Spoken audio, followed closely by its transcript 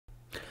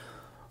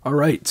All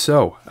right,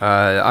 so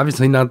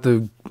obviously not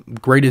the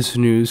greatest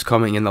news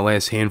coming in the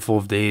last handful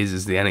of days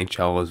as the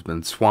NHL has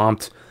been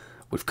swamped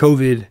with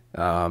COVID,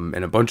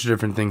 and a bunch of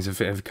different things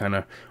have kind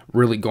of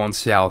really gone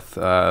south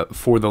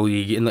for the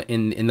league in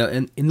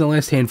the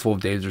last handful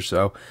of days or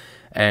so.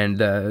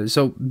 And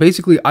so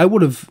basically, I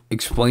would have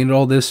explained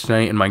all this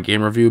tonight in my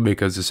game review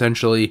because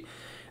essentially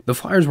the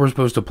Flyers were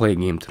supposed to play a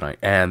game tonight,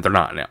 and they're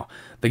not now.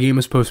 The game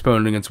is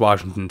postponed against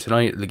Washington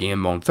tonight. The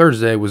game on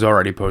Thursday was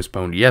already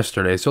postponed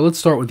yesterday. So let's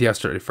start with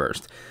yesterday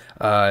first.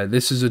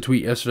 This is a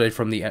tweet yesterday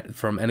from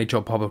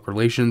NHL Public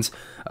Relations.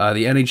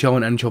 The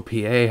NHL and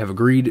NHLPA have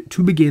agreed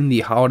to begin the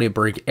holiday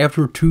break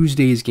after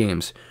Tuesday's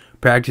games.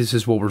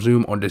 Practices will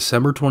resume on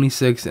December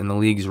 26th, and the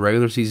league's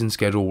regular season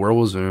schedule will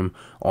resume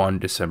on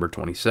December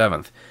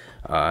 27th.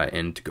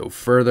 And to go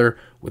further,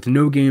 with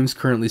no games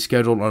currently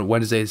scheduled on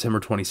Wednesday, December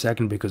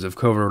 22nd because of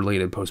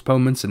COVID-related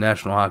postponements, the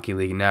National Hockey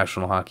League and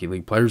National Hockey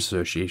League Players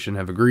Association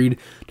have agreed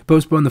to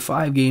postpone the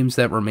 5 games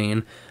that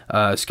remain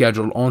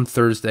scheduled on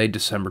Thursday,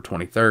 December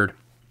 23rd,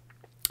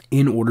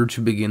 in order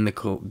to begin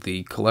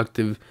the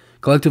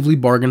collectively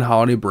bargained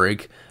holiday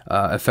break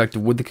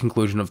effective with the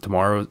conclusion of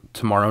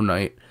tomorrow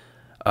night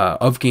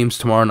of games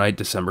tomorrow night,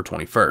 December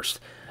 21st.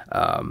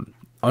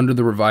 Under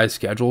the revised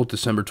schedule,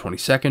 December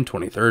 22nd,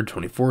 23rd,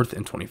 24th,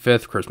 and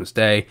 25th, Christmas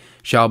Day,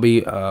 shall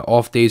be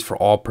off days for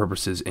all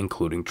purposes,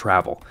 including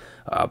travel.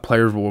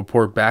 Players will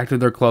report back to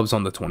their clubs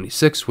on the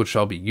 26th, which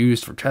shall be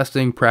used for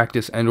testing,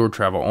 practice, and/or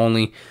travel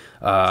only.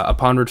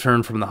 Upon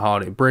return from the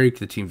holiday break,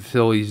 the team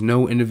facilities,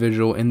 no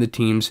individual in the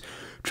team's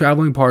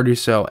traveling party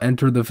shall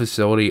enter the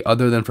facility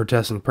other than for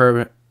testing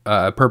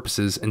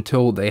purposes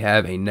until they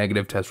have a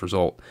negative test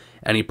result.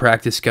 Any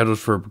practice scheduled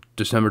for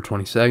December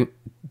 26th,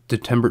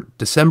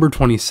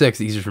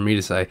 easy for me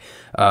to say,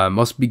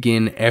 must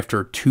begin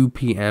after 2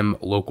 p.m.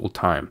 local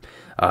time.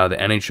 The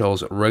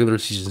NHL's regular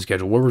season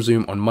schedule will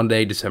resume on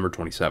Monday, December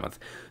 27th.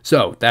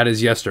 So, that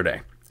is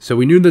yesterday. So,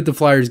 we knew that the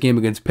Flyers game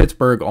against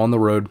Pittsburgh on the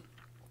road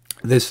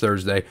this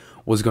Thursday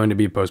was going to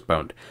be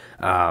postponed.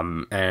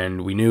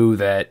 And we knew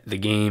that the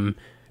game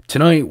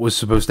tonight was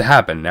supposed to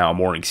happen. Now,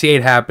 morning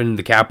skate happened,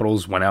 the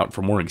Capitals went out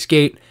for morning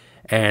skate,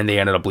 and they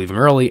ended up leaving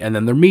early, and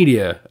then their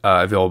media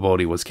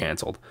availability was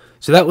canceled.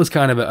 So that was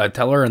kind of a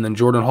teller, and then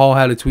Jordan Hall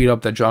had a tweet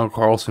up that John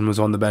Carlson was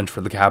on the bench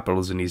for the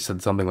Capitals, and he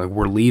said something like,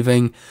 "We're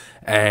leaving,"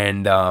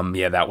 and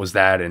yeah, that was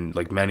that, and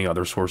like many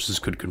other sources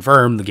could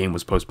confirm, the game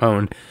was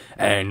postponed,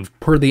 and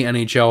per the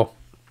NHL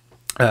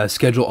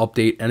schedule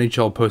update,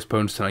 NHL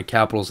postpones tonight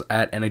Capitals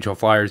at NHL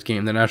Flyers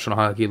game. The National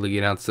Hockey League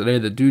announced today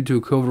that due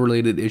to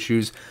COVID-related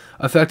issues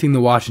affecting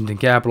the Washington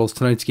Capitals,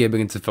 tonight's game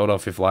against the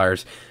Philadelphia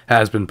Flyers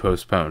has been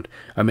postponed.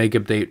 A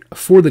makeup date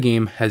for the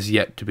game has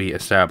yet to be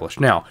established.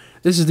 Now,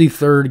 this is the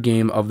third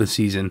game of the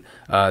season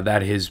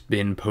that has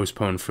been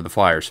postponed for the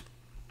Flyers.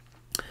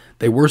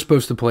 They were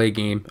supposed to play a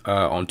game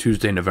on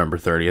Tuesday, November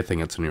 30th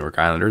against the New York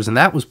Islanders, and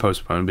that was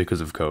postponed because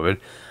of COVID.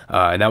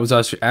 And that was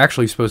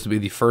actually supposed to be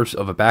the first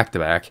of a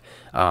back-to-back.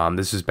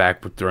 This is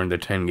back during the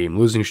 10-game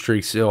losing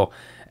streak still,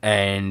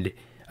 and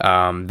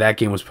that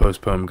game was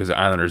postponed because the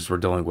Islanders were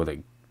dealing with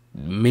a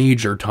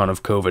major ton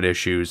of COVID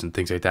issues and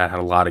things like that, had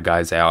a lot of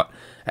guys out,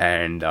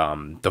 and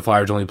the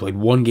Flyers only played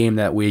one game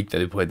that week.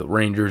 They played the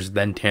Rangers,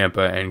 then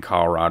Tampa, and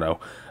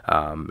Colorado.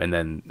 And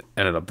then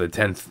ended up the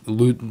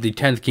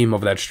 10th game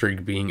of that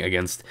streak being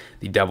against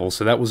the Devils.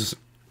 So that was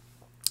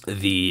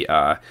the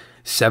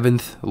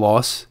 7th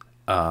loss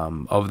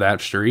of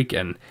that streak,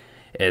 and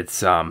it's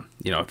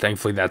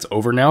thankfully that's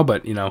over now.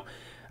 But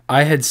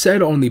I had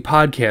said on the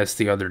podcast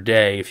the other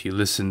day, if you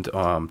listened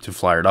to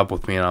Flyered Up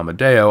with me and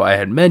Amadeo, I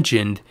had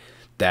mentioned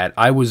that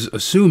I was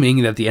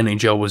assuming that the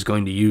NHL was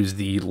going to use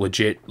the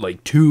legit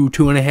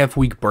 2.5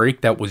 week break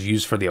that was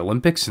used for the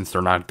Olympics, since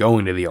they're not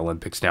going to the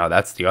Olympics now.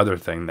 That's the other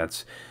thing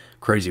that's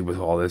crazy with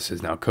all this,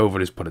 is now COVID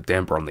has put a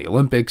damper on the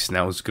Olympics.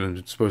 Now it's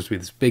supposed to be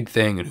this big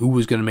thing, and who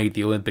was going to make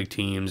the Olympic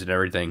teams and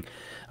everything.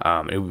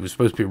 It was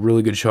supposed to be a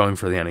really good showing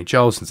for the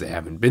NHL since they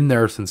haven't been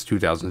there since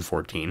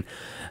 2014,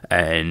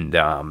 and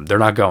they're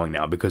not going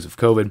now because of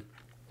COVID.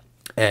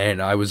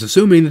 And I was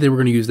assuming that they were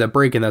going to use that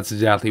break, and that's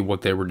exactly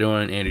what they were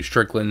doing. Andy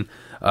Strickland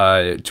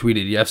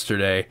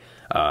tweeted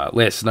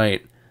last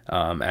night,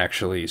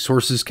 actually,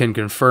 sources can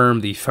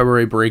confirm the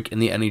February break in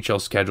the NHL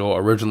schedule,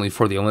 originally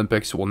for the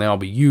Olympics, will now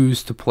be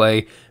used to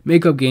play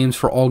makeup games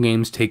for all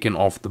games taken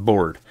off the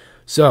board.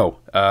 So,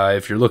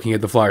 if you're looking at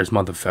the Flyers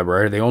month of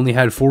February, they only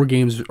had 4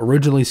 games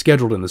originally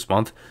scheduled in this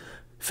month.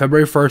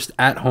 February 1st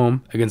at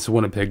home against the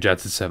Winnipeg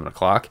Jets at 7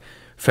 o'clock.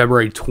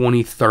 February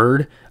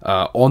 23rd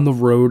on the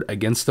road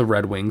against the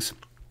Red Wings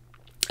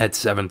at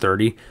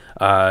 7:30.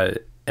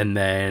 And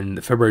then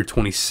February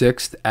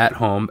 26th at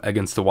home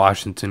against the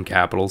Washington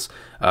Capitals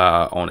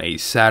on a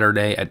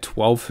Saturday at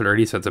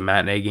 12:30, so that's a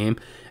matinee game.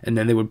 And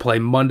then they would play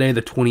Monday,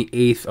 the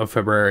 28th of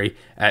February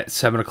at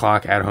 7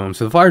 o'clock at home.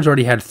 So the Flyers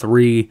already had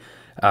 3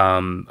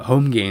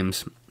 home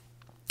games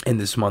in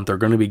this month. They're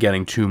going to be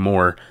getting 2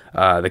 more.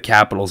 The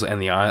Capitals and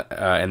the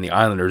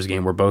Islanders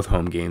game were both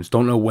home games.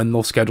 Don't know when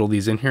they'll schedule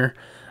these in here.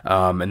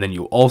 And then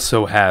you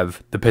also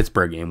have the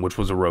Pittsburgh game, which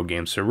was a road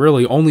game. So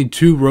really only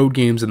 2 road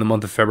games in the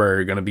month of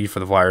February are going to be for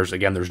the Flyers.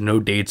 Again, there's no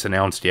dates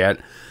announced yet.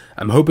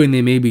 I'm hoping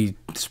they maybe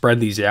spread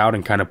these out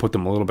and kind of put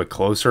them a little bit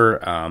closer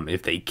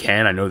if they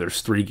can. I know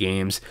there's 3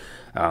 games.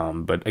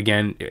 But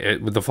again,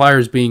 with the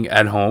Flyers being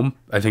at home,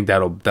 I think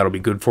that'll be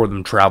good for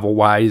them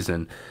travel-wise.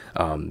 And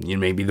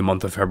maybe the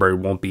month of February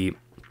won't be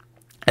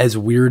as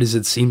weird as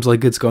it seems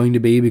like it's going to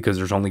be because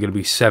there's only going to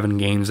be 7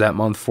 games that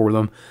month for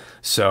them.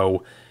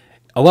 So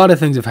a lot of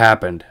things have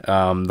happened.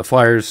 The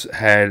Flyers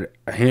had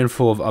a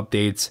handful of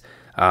updates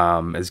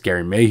as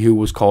Gary Mayhew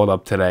was called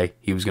up today.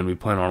 He was going to be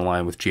playing on a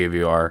line with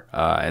JVR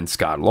and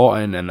Scott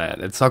Lawton, and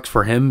it sucks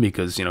for him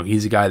because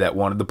he's a guy that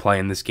wanted to play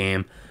in this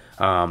game.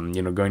 Going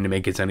to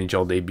make his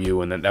NHL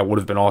debut, and that would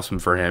have been awesome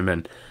for him,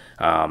 and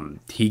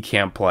he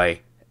can't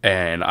play.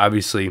 And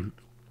obviously,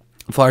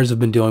 Flyers have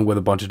been dealing with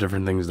a bunch of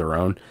different things of their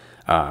own.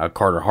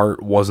 Carter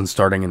Hart wasn't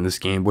starting in this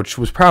game, which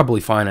was probably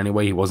fine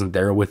anyway. He wasn't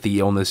there with the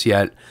illness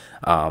yet,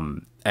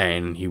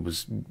 and he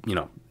was,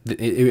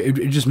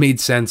 it just made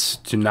sense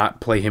to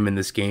not play him in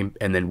this game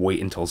and then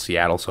wait until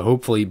Seattle. So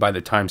hopefully by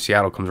the time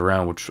Seattle comes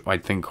around, which I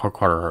think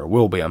Carter Hart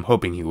will be, I'm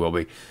hoping he will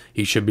be,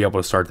 he should be able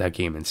to start that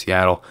game in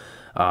Seattle.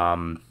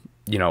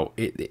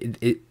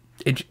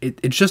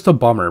 It's just a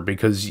bummer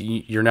because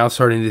you're now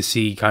starting to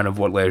see kind of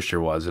what last year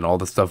was, and all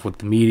the stuff with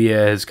the media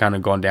has kind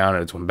of gone down,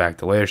 and it's went back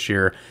to last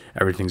year.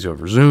 Everything's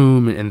over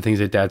Zoom and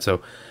things like that.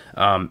 So,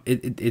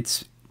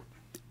 it's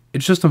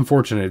just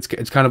unfortunate.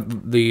 It's kind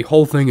of, the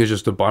whole thing is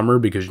just a bummer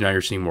because now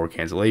you're seeing more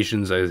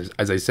cancellations.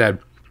 As I said,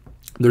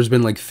 there's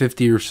been like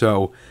 50 or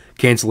so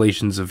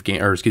cancellations of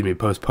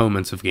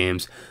postponements of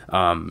games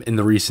in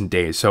the recent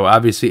days. So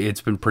obviously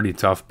it's been pretty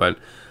tough, but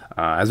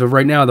as of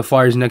right now, the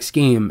Flyers' next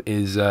game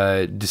is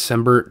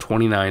December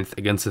 29th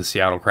against the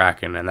Seattle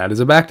Kraken, and that is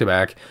a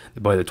back-to-back.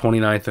 They play the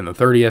 29th and the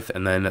 30th,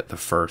 and then the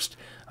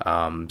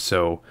 1st.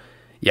 So,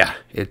 yeah,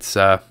 it's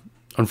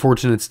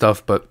unfortunate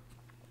stuff, but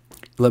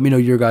let me know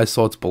your guys'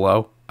 thoughts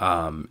below.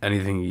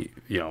 Anything,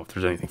 if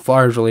there's anything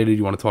Flyers-related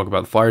you want to talk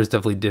about. The Flyers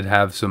definitely did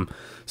have some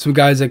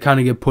guys that kind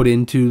of get put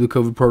into the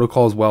COVID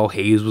protocol as well.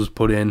 Hayes was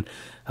put in.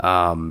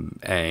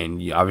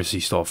 And you obviously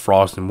still have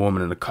Frost and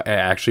Woman, and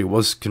actually it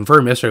was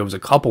confirmed yesterday it was a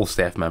couple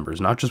staff members,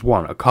 not just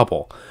one, a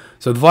couple.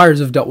 So the Flyers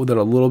have dealt with it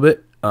a little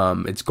bit.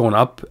 It's going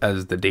up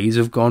as the days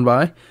have gone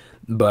by,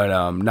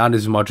 but not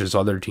as much as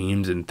other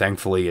teams, and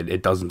thankfully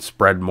it doesn't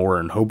spread more,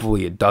 and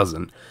hopefully it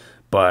doesn't.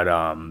 But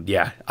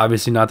yeah,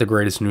 obviously not the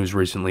greatest news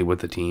recently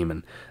with the team,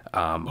 and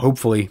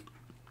hopefully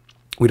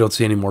we don't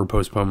see any more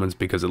postponements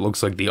because it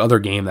looks like the other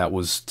game that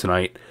was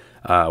tonight,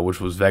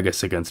 which was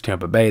Vegas against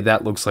Tampa Bay,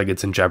 that looks like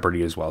it's in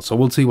jeopardy as well. So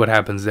we'll see what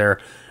happens there.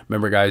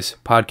 Remember, guys,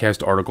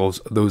 podcast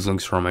articles, those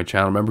links are on my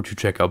channel. Remember to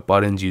check out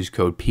Buttons. Use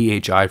code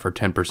PHI for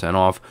 10%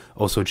 off.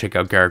 Also, check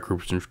out Garrett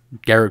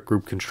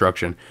Group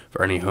Construction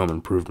for any home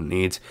improvement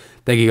needs.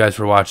 Thank you guys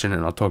for watching,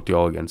 and I'll talk to you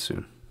all again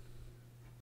soon.